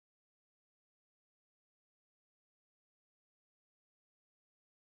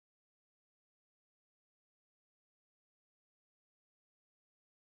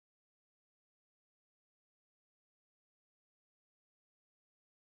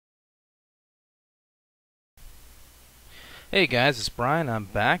Hey guys, it's Brian. I'm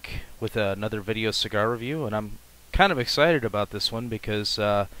back with another video cigar review, and I'm kind of excited about this one because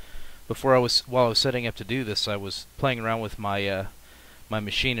while I was setting up to do this, I was playing around with my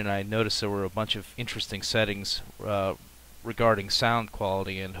machine, and I noticed there were a bunch of interesting settings regarding sound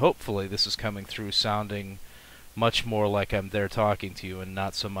quality, and hopefully this is coming through sounding much more like I'm there talking to you, and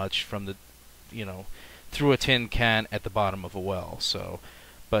not so much from through a tin can at the bottom of a well.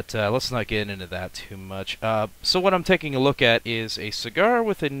 But let's not get into that too much. So what I'm taking a look at is a cigar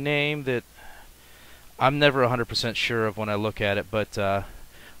with a name that I'm never 100% sure of when I look at it, but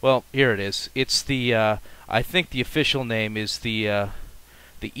well, here it is. It's I think the official name is the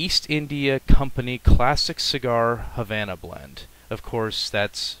East India Company Classic Cigar Havana Blend. Of course,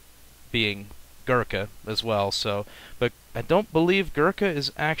 that's being Gurkha as well. But I don't believe Gurkha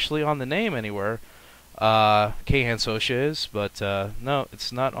is actually on the name anywhere. Kahan Sosha is, but no,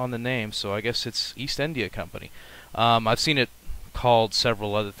 it's not on the name, so I guess it's East India Company. I've seen it called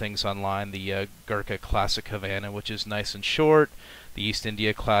several other things online, the Gurkha Classic Havana, which is nice and short, the East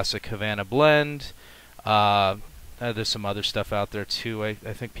India Classic Havana Blend. There's some other stuff out there too. I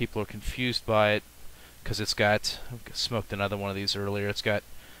think people are confused by it because I smoked another one of these earlier. It's got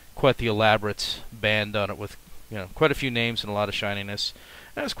quite the elaborate band on it with quite a few names and a lot of shininess.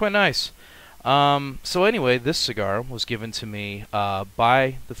 And it's quite nice. So anyway, this cigar was given to me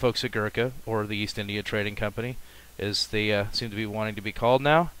by the folks at Gurkha, or the East India Trading Company, as they seem to be wanting to be called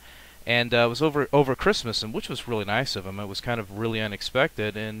now. And it was over Christmas, and which was really nice of them. It was kind of really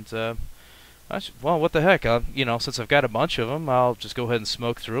unexpected, and well, what the heck? Since I've got a bunch of them, I'll just go ahead and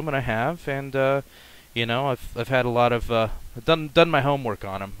smoke through them, and I have. And I've had a lot of I've done my homework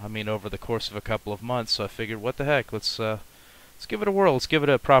on them. I mean, over the course of a couple of months. So I figured, what the heck? Let's give it a whirl. Let's give it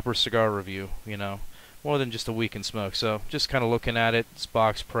a proper cigar review, more than just a week in smoke. So just kind of looking at it, it's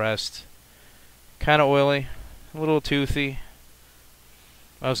box pressed, kind of oily, a little toothy.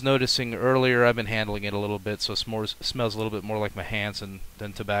 I was noticing earlier, I've been handling it a little bit, so it smells a little bit more like my hands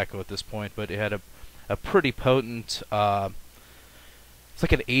than tobacco at this point, but it had a pretty potent, it's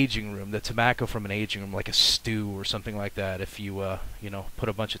like an aging room, the tobacco from an aging room, like a stew or something like that. If you, put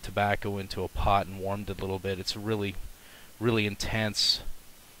a bunch of tobacco into a pot and warmed it a little bit, it's really intense.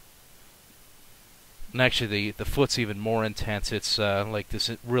 And actually the foot's even more intense. It's like this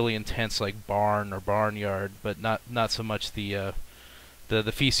really intense, like barn or barnyard, but not so much the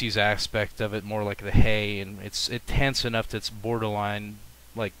feces aspect of it, more like the hay, and it's intense enough that it's borderline,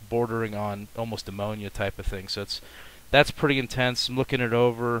 like bordering on almost ammonia type of thing. So that's pretty intense. I'm looking it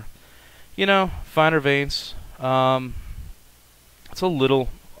over, finer veins. It's a little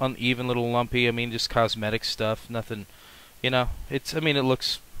uneven, little lumpy. I mean, just cosmetic stuff, nothing. I mean, it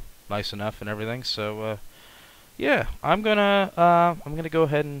looks nice enough and everything. So, yeah, I'm gonna go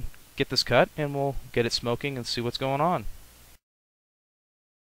ahead and get this cut, and we'll get it smoking and see what's going on.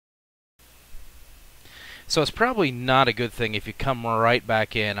 So it's probably not a good thing if you come right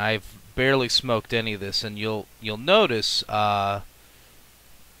back in. I've barely smoked any of this, and you'll notice there's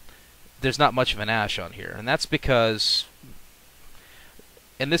not much of an ash on here, and that's because.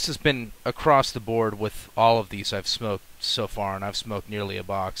 And this has been across the board with all of these I've smoked so far, and I've smoked nearly a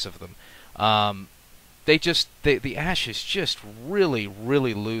box of them. The ash is just really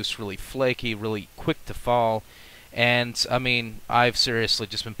loose, really flaky, really quick to fall. And I mean, I've seriously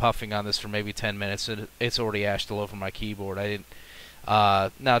just been puffing on this for maybe 10 minutes, and it's already ashed all over my keyboard. I didn't.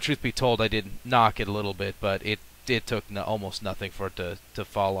 Now, truth be told, I did knock it a little bit, but it took almost nothing for it to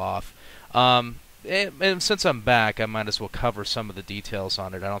fall off. And since I'm back, I might as well cover some of the details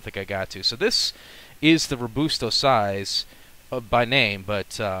on it. I don't think I got to. So this is the Robusto size by name,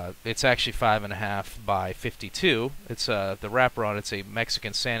 but it's actually 5.5 by 52. It's the wrapper on it's a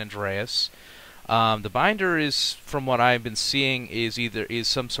Mexican San Andreas. The binder is, from what I've been seeing, is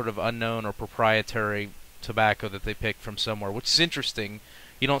some sort of unknown or proprietary tobacco that they picked from somewhere, which is interesting.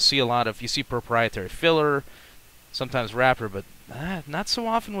 You don't see a lot of. You see proprietary filler, sometimes wrapper, but not so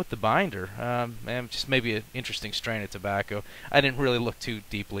often with the binder. Just maybe an interesting strain of tobacco. I didn't really look too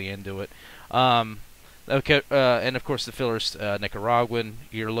deeply into it. Okay, and of course the filler's Nicaraguan.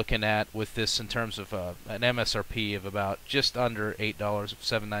 You're looking at with this in terms of an MSRP of about just under $8,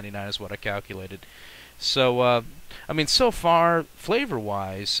 $7.99 is what I calculated. So I mean, so far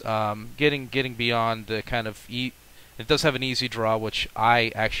flavor-wise, getting beyond the kind of it does have an easy draw, which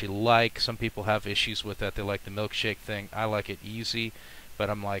I actually like. Some people have issues with that. They like the milkshake thing. I like it easy,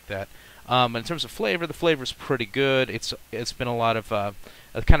 but I'm like that. In terms of flavor, the flavor's pretty good. It's been a lot of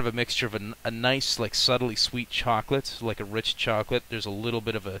kind of a mixture of a nice, like subtly sweet chocolate, like a rich chocolate. There's a little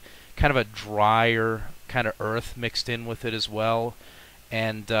bit of a kind of a drier kind of earth mixed in with it as well,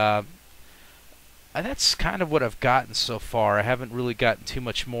 and that's kind of what I've gotten so far. I haven't really gotten too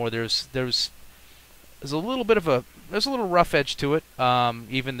much more. There's a little bit of there's a little rough edge to it.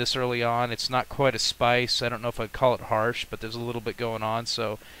 Even this early on, it's not quite a spice. I don't know if I'd call it harsh, but there's a little bit going on.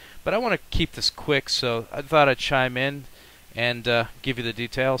 So, but I want to keep this quick, so I thought I'd chime in and give you the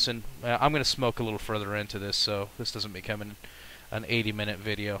details. And I'm going to smoke a little further into this, so this doesn't become an 80-minute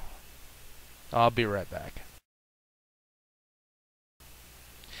video. I'll be right back.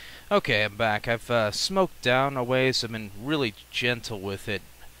 Okay, I'm back. I've smoked down a ways. I've been really gentle with it.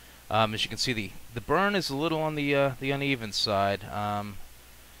 As you can see, the burn is a little on the uneven side. I'm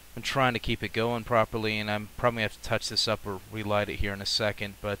trying to keep it going properly, and I'm probably have to touch this up or relight it here in a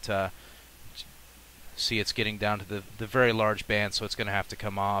second. But see, it's getting down to the very large band, so it's going to have to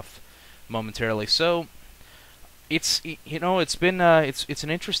come off momentarily. So it's it's been it's an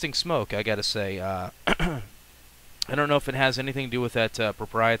interesting smoke, I got to say. I don't know if it has anything to do with that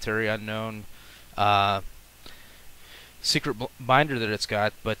proprietary unknown secret binder that it's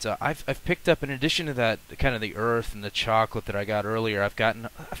got, but I've picked up, in addition to that kind of the earth and the chocolate that I got earlier, I've gotten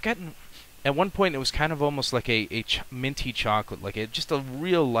at one point it was kind of almost like a minty chocolate, like just a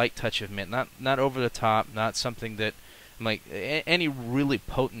real light touch of mint, not over the top, not something that like any really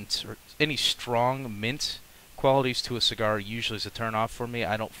potent or any strong mint qualities to a cigar usually is a turn off for me.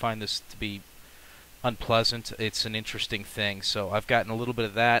 I don't find this to be unpleasant. It's an interesting thing. So I've gotten a little bit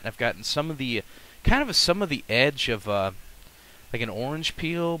of that. I've gotten some of the some of the edge of like an orange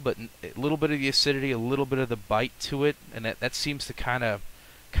peel, but a little bit of the acidity, a little bit of the bite to it, and that seems to kind of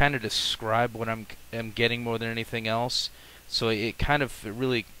describe what I'm getting more than anything else. So it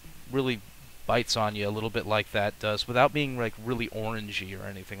really bites on you a little bit like that does, without being like really orangey or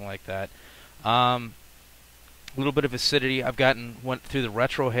anything like that. A little bit of acidity. Went through the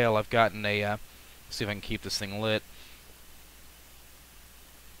retrohale. I've gotten a see if I can keep this thing lit.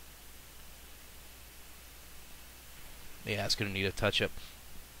 Yeah, it's gonna need a touch-up.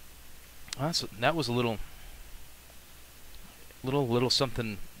 That was a little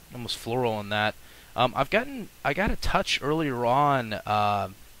something almost floral in that. I got a touch earlier on,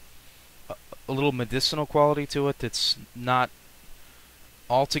 a little medicinal quality to it that's not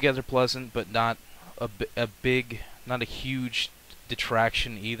altogether pleasant, but not not a huge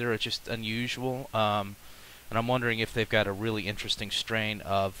detraction either. It's just unusual, and I'm wondering if they've got a really interesting strain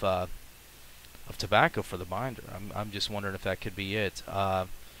of tobacco for the binder. I'm just wondering if that could be it. And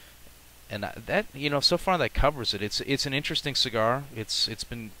that, so far that covers it. It's an interesting cigar. It's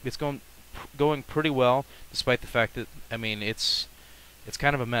going pretty well, despite the fact that it's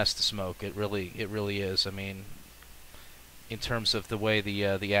kind of a mess to smoke. It really is. I mean, in terms of the way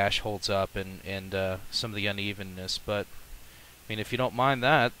the ash holds up and some of the unevenness, but I mean, if you don't mind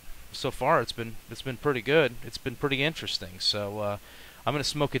that, so far it's been pretty good. It's been pretty interesting. So I'm gonna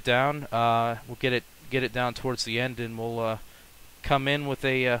smoke it down. We'll get it down towards the end, and we'll come in with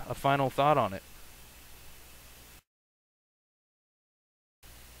a final thought on it.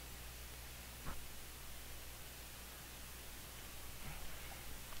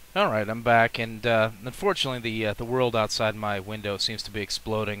 All right, I'm back, and unfortunately, the world outside my window seems to be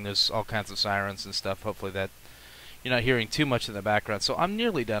exploding. There's all kinds of sirens and stuff. Hopefully that you're not hearing too much in the background. So I'm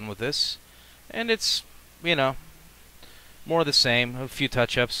nearly done with this, and it's more of the same. A few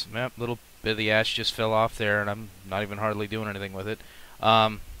touch-ups. A little bit of the ash just fell off there, and I'm not even hardly doing anything with it.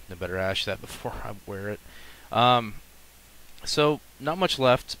 I better ash that before I wear it. So not much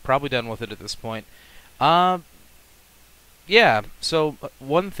left. Probably done with it at this point. Yeah. So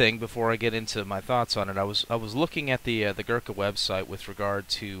one thing before I get into my thoughts on it, I was looking at the Gurkha website with regard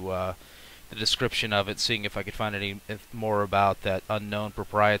to the description of it, seeing if I could find any more about that unknown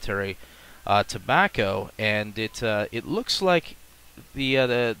proprietary tobacco, and it looks like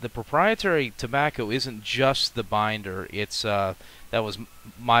the proprietary tobacco isn't just the binder. It's that was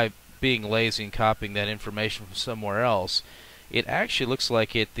my being lazy and copying that information from somewhere else. It actually looks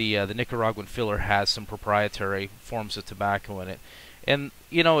like the Nicaraguan filler has some proprietary forms of tobacco in it, and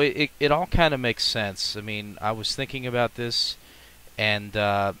it all kind of makes sense. I mean, I was thinking about this, and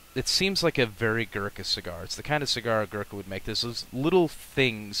it seems like a very Gurkha cigar. It's the kind of cigar a Gurkha would make. There's those little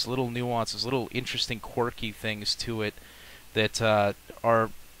things, little nuances, little interesting, quirky things to it that that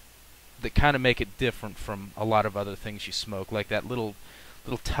kind of make it different from a lot of other things you smoke, like that little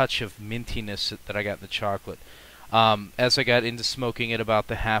touch of mintiness that I got in the chocolate. As I got into smoking it about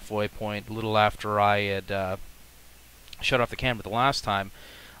the halfway point, a little after I had shut off the camera the last time,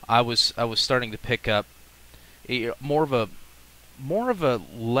 I was starting to pick up more of a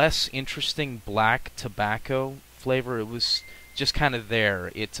less interesting black tobacco flavor. It was just kind of there.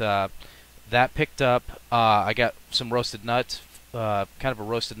 That picked up. I got some roasted nuts kind of a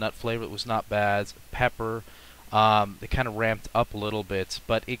roasted nut flavor that was not bad. Pepper, it kind of ramped up a little bit,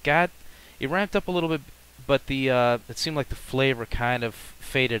 but it ramped up a little bit, but it seemed like the flavor kind of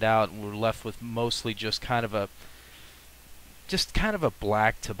faded out, and we were left with mostly just kind of a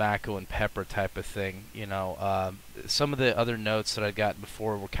black tobacco and pepper type of thing. Some of the other notes that I'd gotten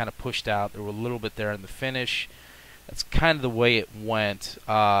before were kind of pushed out. There were a little bit there in the finish. That's kind of the way it went.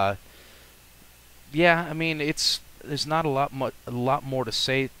 Yeah, I mean, there's not a lot more to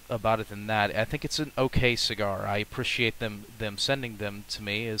say about it than that. I think it's an okay cigar. I appreciate them sending them to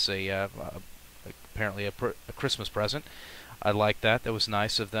me as apparently a Christmas present. I like that. That was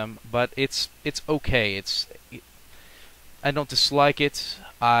nice of them. But it's okay. I don't dislike it.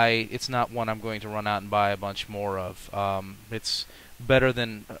 It's not one I'm going to run out and buy a bunch more of. It's better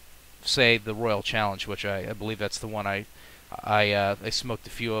than, say, the Royal Challenge, which I believe that's the one I smoked a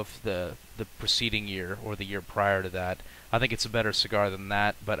few of the preceding year or the year prior to that. I think it's a better cigar than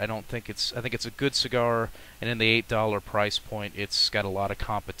that, but I think it's a good cigar, and in the $8 price point, it's got a lot of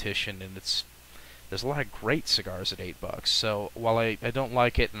competition, and there's a lot of great cigars at $8. So while I don't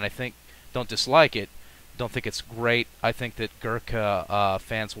like it, and don't dislike it, don't think it's great, I think that Gurkha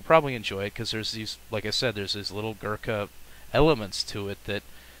fans will probably enjoy it, because there's these, like I said, there's these little Gurkha elements to it that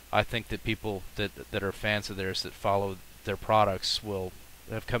I think that people that are fans of theirs that follow their products will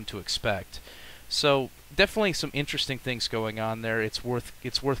have come to expect. So definitely some interesting things going on there. It's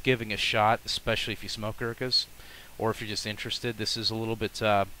worth giving a shot, especially if you smoke Gurkhas, or if you're just interested. This is a little bit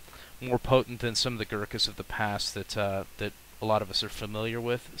more potent than some of the Gurkhas of the past that a lot of us are familiar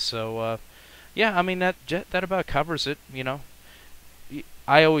with. So yeah, I mean that about covers it.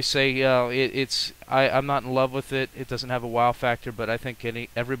 I always say I'm not in love with it. It doesn't have a wow factor, but I think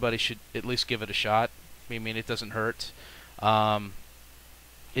everybody should at least give it a shot. I mean, it doesn't hurt.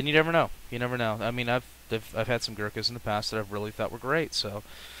 And you never know. You never know. I mean, I've had some Gurkhas in the past that I've really thought were great. So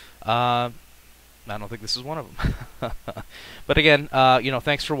I don't think this is one of them. But again,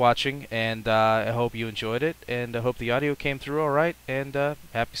 thanks for watching, and I hope you enjoyed it, and I hope the audio came through all right. And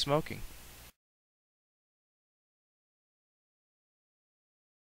happy smoking.